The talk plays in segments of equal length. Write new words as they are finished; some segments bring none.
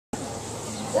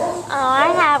Oh,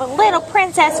 I have a little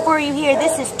princess for you here.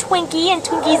 This is Twinky, and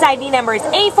Twinky's ID number is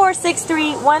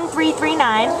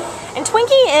A4631339. And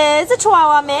Twinky is a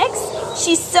Chihuahua mix.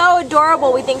 She's so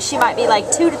adorable. We think she might be like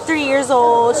 2 to 3 years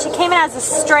old. She came in as a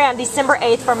stray on December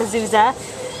 8th from Azusa.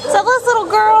 So this little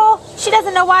girl, she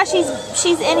doesn't know why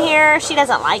she's in here. She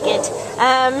doesn't like it.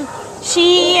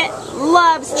 She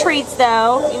loves treats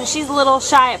though. You know, she's a little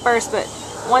shy at first, but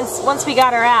once we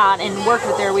got her out and worked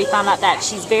with her, we found out that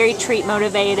she's very treat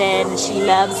motivated and she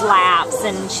loves laps,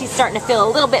 and she's starting to feel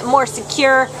a little bit more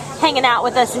secure hanging out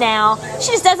with us now.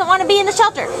 She just doesn't want to be in the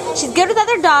shelter. She's good with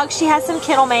other dogs. She has some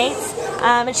kennel mates,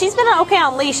 and she's been okay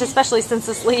on leash, especially since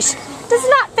this leash does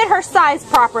not fit her size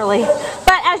properly.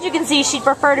 But as you can see, she'd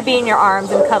prefer to be in your arms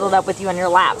and cuddled up with you on your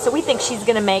lap. So we think she's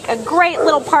going to make a great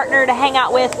little partner to hang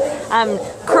out with,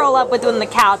 curl up with on the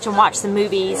couch and watch some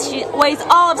movies. She weighs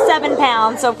all of 7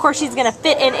 pounds, so of course she's going to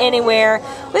fit in anywhere.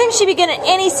 We think she'd be good in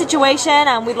any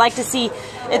situation. We'd like to see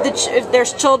if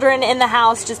there's children in the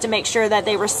house, just to make sure that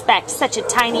they respect such a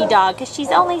tiny dog, because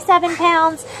she's only 7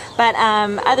 pounds. But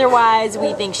otherwise,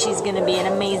 we think she's going to be an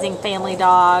amazing family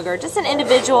dog, or just an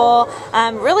individual.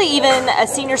 Really, even a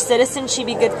senior citizen she'd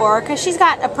be good for, because she's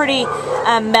got a pretty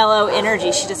mellow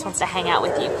energy. She just wants to hang out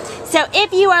with you. So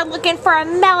if you are looking for a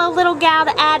mellow little gal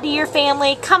to add to your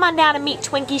family, come on down and meet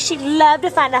Twinky. She'd love to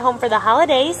find a home for the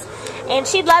holidays, and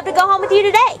she'd love to go home with you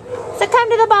today. So come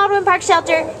to the Baldwin Park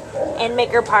Shelter and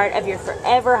make her part of your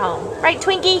forever home. Right,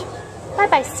 Twinky?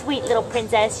 Bye-bye, sweet little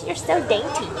princess. You're so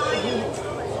dainty.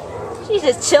 She's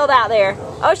just chilled out there.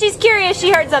 Oh, she's curious.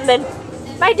 She heard something.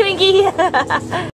 Bye, Twinky.